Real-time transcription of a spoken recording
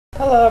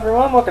Hello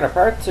everyone, welcome to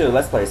part 2.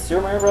 Let's play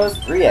Super Mario Bros.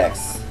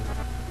 3X.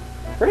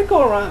 Pretty cool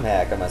ROM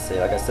hack, I must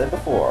say, like I said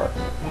before.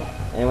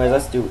 Anyways,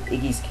 let's do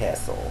Iggy's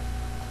Castle.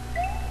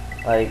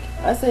 I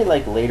say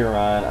later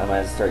on I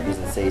might start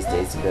using save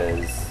states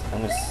because I'm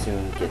going to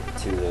soon get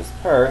to those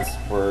parts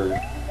where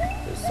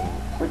there's some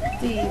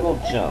pretty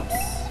evil jumps.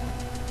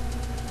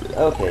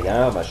 Okay, got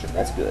another mushroom,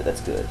 that's good,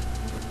 that's good.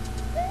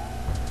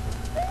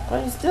 I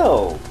mean,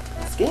 still,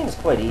 this game is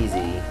quite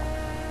easy.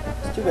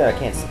 It's too bad I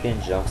can't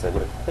spin jump because I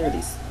would have cleared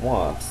these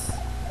swamps.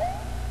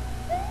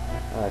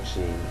 Well,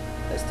 actually,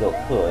 I still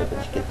could,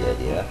 but you get the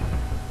idea.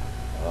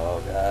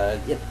 Oh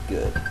god, yep,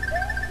 good.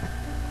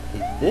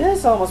 Okay,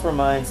 this almost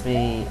reminds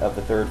me of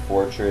the third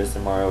fortress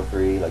in Mario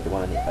 3, like the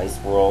one in the ice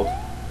world.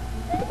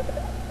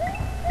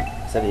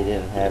 Except they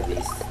didn't have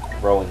these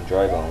throwing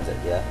dry bones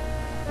at ya.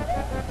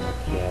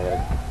 Okay, I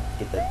gotta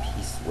get that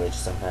P-switch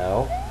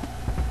somehow.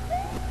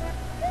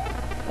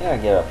 I gotta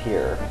get up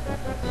here.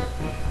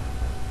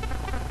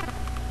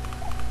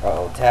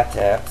 Uh-oh, tap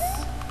taps.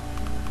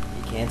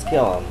 You can't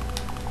kill him.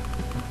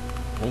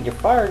 I mean, your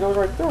fire goes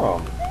right through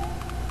him.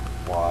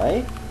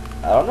 Why?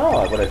 I don't know.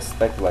 I would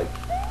expect like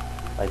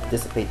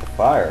dissipate the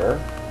fire.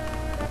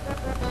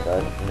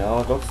 But, you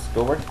know,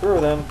 go right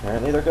through them.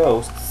 Apparently they're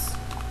ghosts.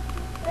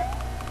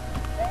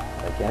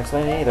 I can't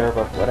explain it either,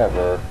 but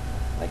whatever.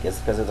 I guess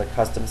because it's a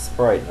custom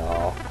sprite and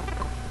all.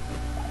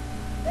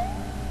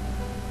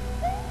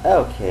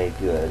 Okay,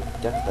 good.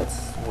 Got that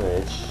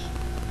switch.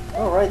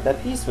 Alright,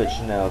 that P-switch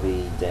should now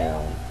be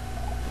down.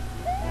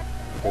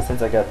 Because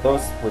since I got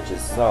those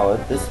switches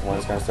solid, this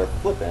one's going to start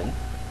flipping.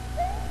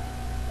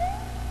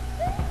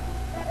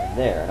 And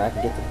there, and I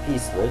can get the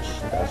P-switch,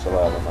 that's a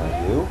lot of them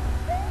on you.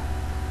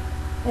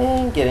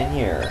 And get in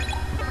here.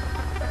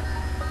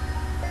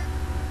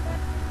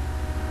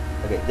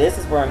 Okay, this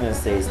is where I'm going to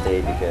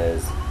stay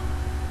because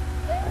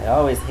I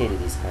always hated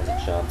these kinds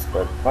of jumps,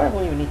 but probably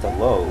won't even need to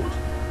load.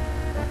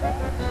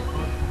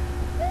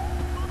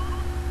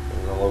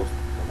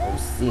 There's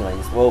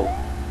ceilings. Whoa,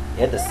 you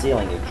hit the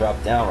ceiling, you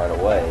drop down right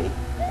away.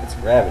 That's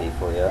gravity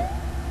for you.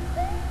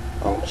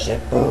 Oh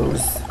shit,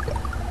 boos.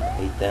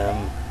 Hate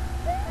them.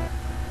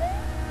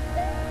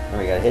 And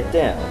we gotta hit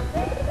down.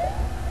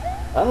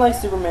 Unlike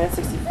Superman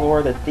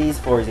 64, that these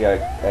floors you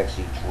gotta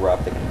actually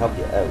drop that can help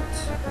you out.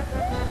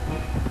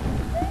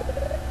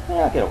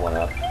 Yeah, I'll get a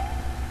 1-up.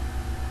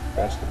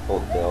 Batch the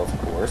both bills, of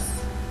course.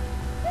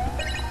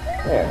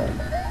 There.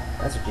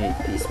 That's what you need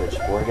the P-switch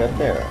for. You got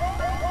there.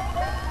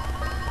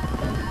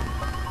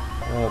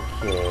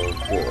 Okay,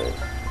 good.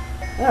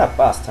 Ah,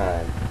 boss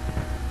time.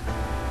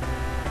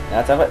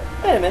 Now wait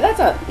a minute, that's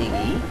not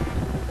Iggy.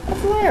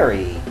 That's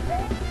Larry.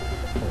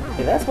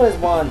 Okay, that's what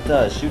his wand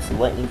does. Shoots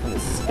lightning from the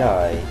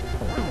sky.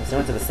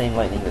 Similar to the same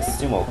lightning that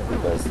Sumo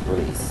Koopas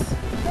release.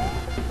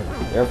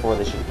 Therefore,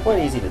 they should be quite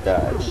easy to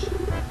dodge.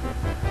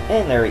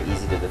 And very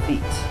easy to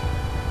defeat.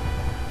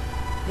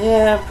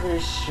 Yeah, I'm pretty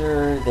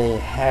sure the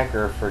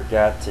hacker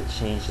forgot to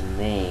change the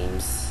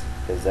names.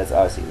 Because that's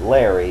obviously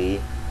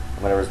Larry.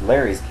 Whenever's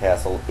Larry's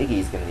castle,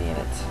 Iggy's gonna be in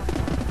it.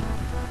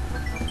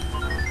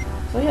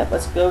 So yeah,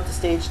 let's go to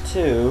stage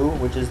 2,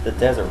 which is the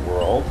desert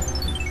world.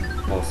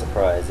 No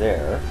surprise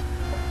there.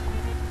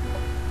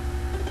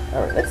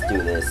 Alright, let's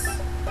do this.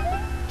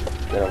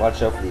 Gotta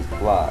watch out for these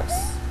blocks.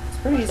 It's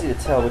pretty easy to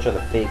tell which are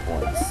the fake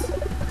ones.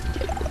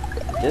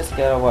 Just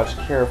gotta watch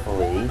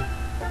carefully.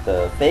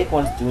 The fake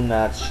ones do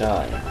not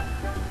shine.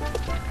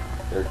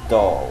 They're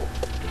dull.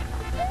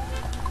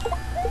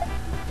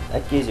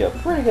 That gives you a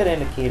pretty good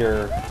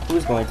indicator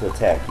who's going to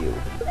attack you.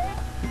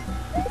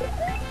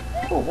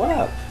 Oh,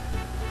 1-up!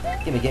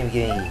 Gimme, gimme,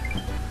 gimme!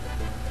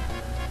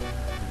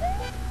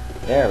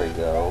 There we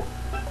go.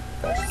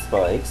 Got your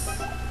spikes.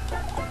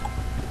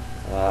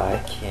 I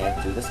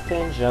can't do the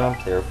spin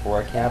jump,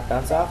 therefore I can't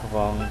bounce off of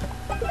them.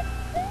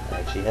 I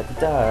actually had to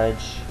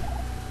dodge.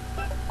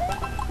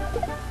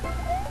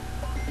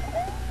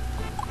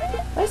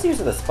 Nice use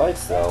of the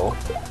spikes, though.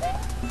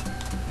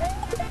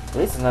 At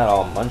least it's not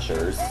all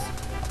munchers.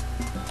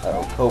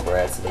 Uh-oh, Cobra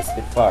has to be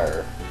spit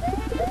fire.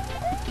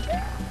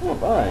 Oh,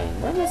 fine.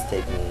 Where does this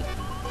take me?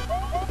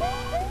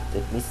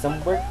 Take me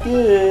somewhere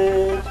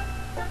good.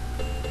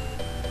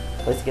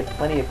 Place to get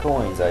plenty of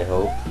coins, I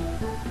hope.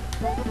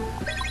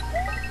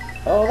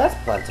 Oh, that's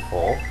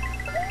plentiful.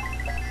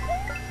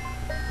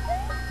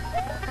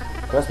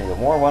 Trust me, the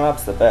more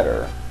 1-ups, the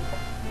better.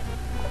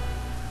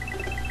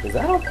 Because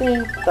I don't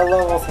think the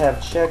levels have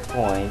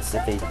checkpoints.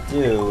 If they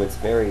do, it's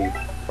very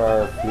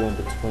far few in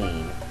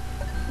between.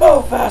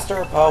 Move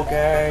faster,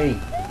 Pokey!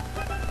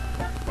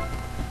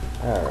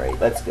 Alright,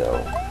 let's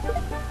go.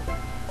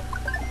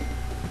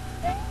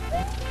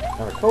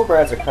 Now,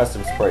 Cobrats are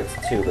custom sprites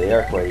too, but they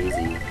are quite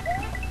easy.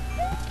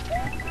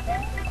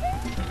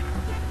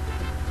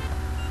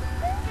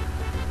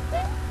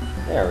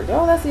 There we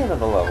go, that's the end of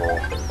the level.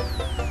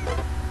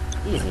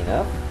 Easy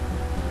enough.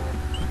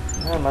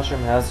 Now,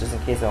 Mushroom House, just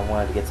in case I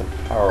wanted to get some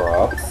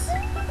power-ups.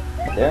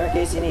 There in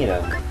case you need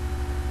them.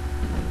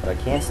 But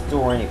I can't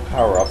store any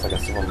power-ups like in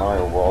Super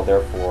Mario World,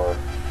 therefore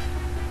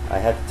I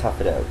had to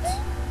tough it out.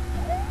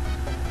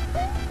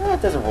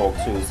 Desert World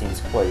 2 seems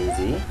quite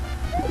easy.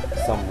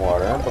 some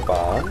water and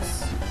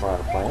bombs,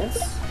 piranha plants.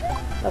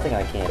 Nothing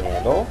I can't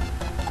handle.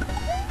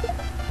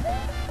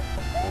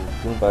 And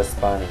Goombas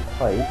spawning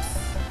pipes.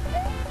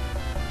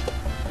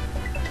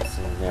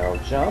 Some narrow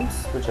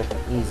jumps, which I can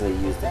easily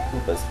use the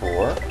Koopas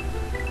for.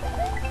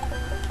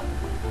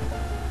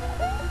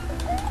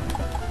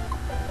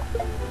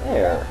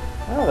 There.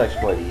 That was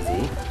actually quite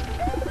easy.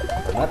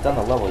 But not done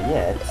the level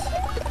yet.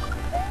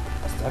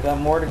 Still got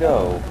more to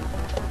go.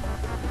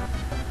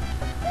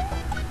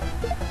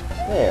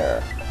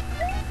 There.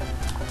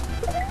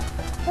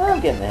 I'm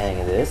getting the hang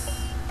of this.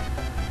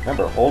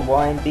 Remember, hold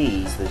Y and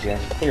B so that you can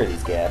clear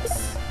these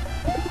gaps.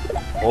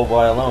 Hold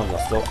Y alone, you'll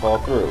still fall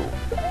through.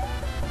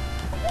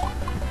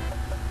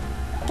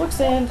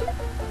 Quicksand!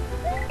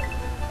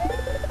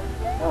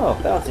 Oh,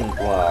 bouncing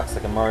blocks,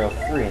 like in Mario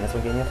 3, and this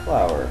one gave me a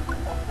flower.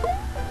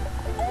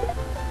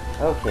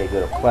 Okay,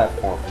 good, a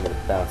platform for me to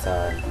bounce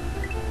on.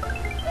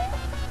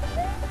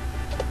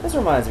 This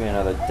reminds me of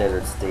another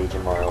desert stage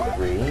in Mario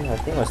 3. I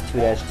think it was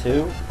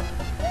 2-2.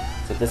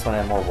 Except this one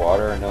had more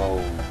water and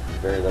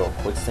very little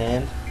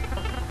quicksand.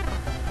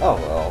 Oh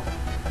well.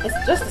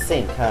 It's just the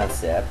same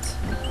concept.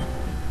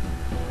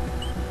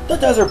 The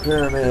Desert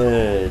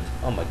Pyramid!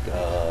 Oh my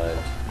god.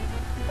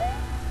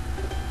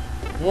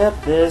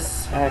 Yep,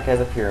 this hack has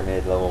a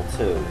pyramid level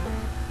too.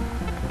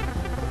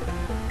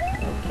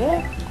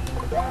 Okay.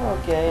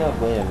 Okay, oh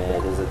wait a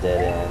minute, there's a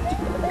dead end.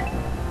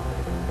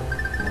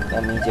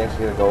 That means you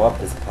actually gotta go up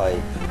this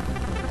pipe.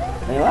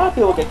 I mean, a lot of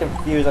people get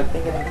confused, like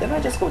thinking, didn't I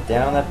just go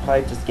down that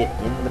pipe just to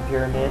get into the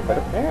pyramid? But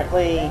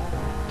apparently,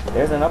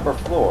 there's an upper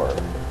floor.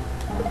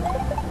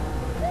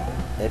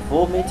 It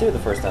fooled me too the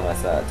first time I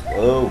saw it.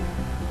 Whoa.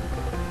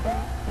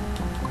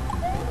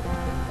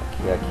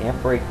 Okay, I can't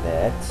break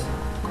that.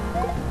 I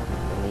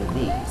need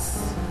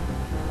these.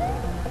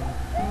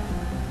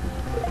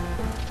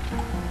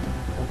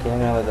 Okay, I'm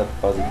gonna let the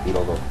fuzzy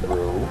beetle go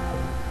through.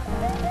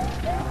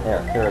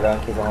 There, clear it out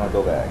in case I want to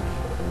go back.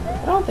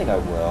 I don't think I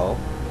will.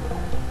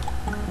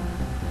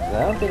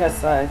 I don't think I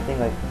saw anything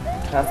like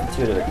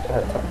constituted a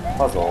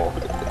puzzle.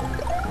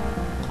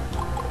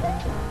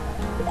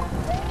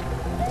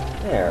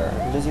 There, I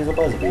can just use a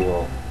buzzy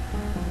beetle.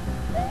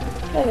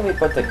 Hey, let me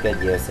put the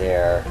good use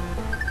here.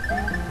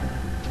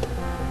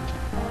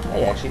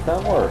 Hey, actually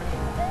found work.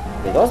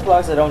 Okay, those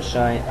blocks that don't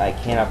shine, I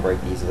cannot break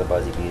these with a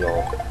buzzy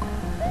beetle.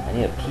 I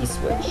need a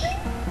P-switch.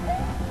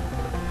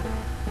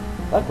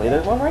 Luckily,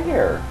 there's one right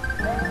here.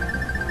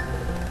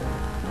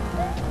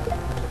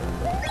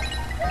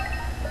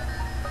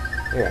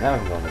 Here, now I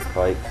can go in this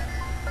pipe.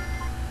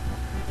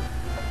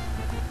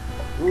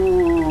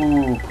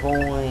 Ooh,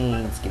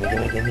 coins! Gimme,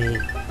 gimme, gimme!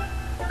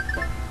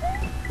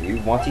 You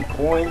want the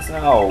coins?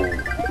 No!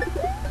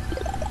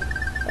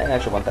 An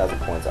extra 1,000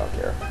 coins out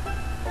there.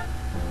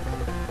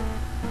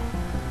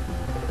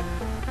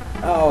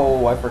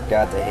 Oh, I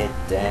forgot to hit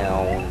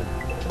down.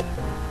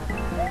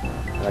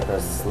 I like how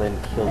Slim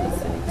kill these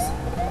things.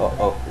 Oh,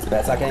 oh, this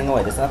bat's not getting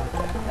away. This not.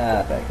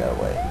 Ah, bat got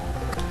away.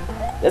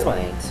 This one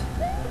ain't.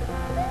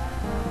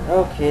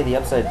 Okay, the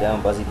upside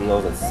down buzzy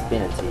beetles that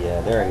spin into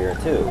you. They're here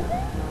too.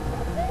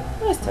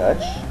 Nice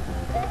touch.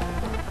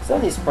 Some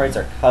of these sprites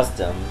are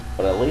custom,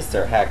 but at least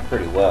they're hacked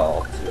pretty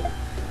well to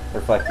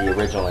reflect the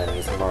original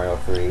enemies from Mario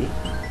 3.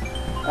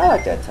 I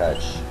like that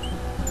touch.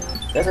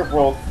 Desert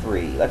World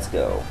 3. Let's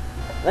go.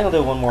 I think I'll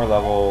do one more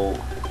level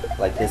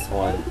like this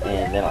one,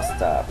 and then I'll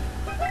stop.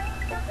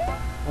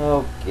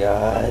 Oh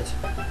god.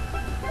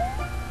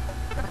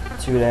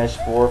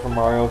 2-4 from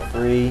Mario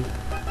 3.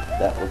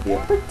 That would be a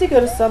pretty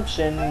good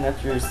assumption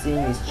after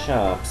seeing these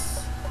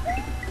chomps.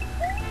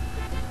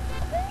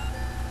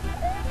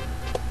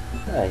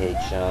 I hate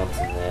chomps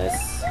in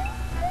this.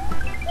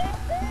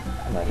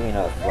 Come on, give me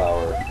another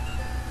flower.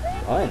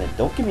 Fine then,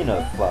 don't give me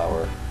another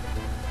flower.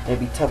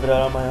 Maybe tough it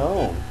out on my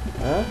own.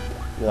 Huh?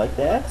 You like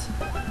that?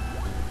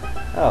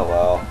 Oh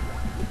well.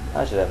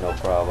 I should have no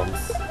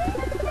problems.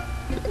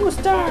 Ooh, a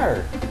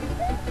star!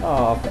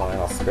 Oh, fine,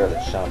 I'll spare the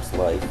chomp's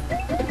life.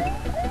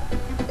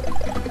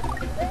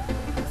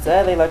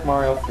 Sadly, like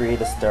Mario 3,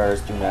 the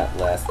stars do not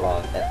last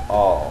long at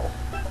all.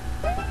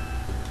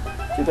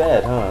 Too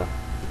bad, huh?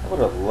 I would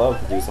have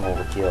loved to do some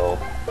overkill.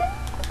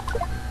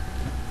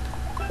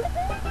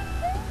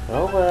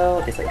 Oh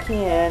well, I guess I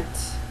can't.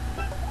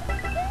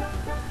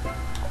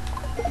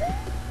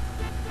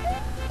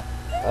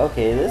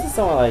 Okay, this is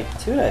somewhat like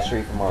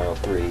 2-3 from Mario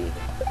 3.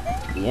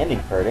 The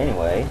ending part,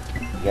 anyway.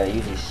 You gotta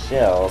use these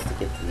shells to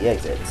get to the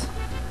exit.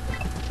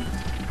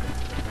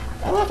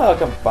 I love how it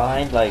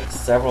combined like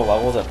several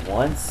levels at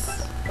once.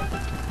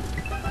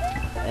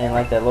 And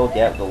like that little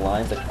gap with the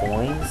lines of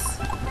coins.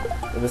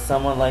 It was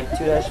somewhat like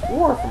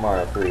 2-4 from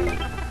Mario 3.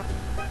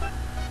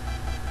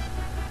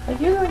 Like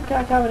you're doing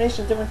a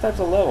combination of different types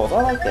of levels.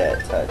 I like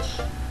that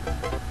touch.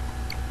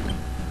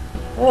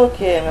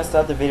 Okay, I'm gonna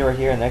stop the video right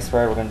here. Next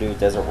part we're gonna do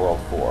Desert World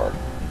 4.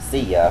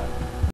 See ya.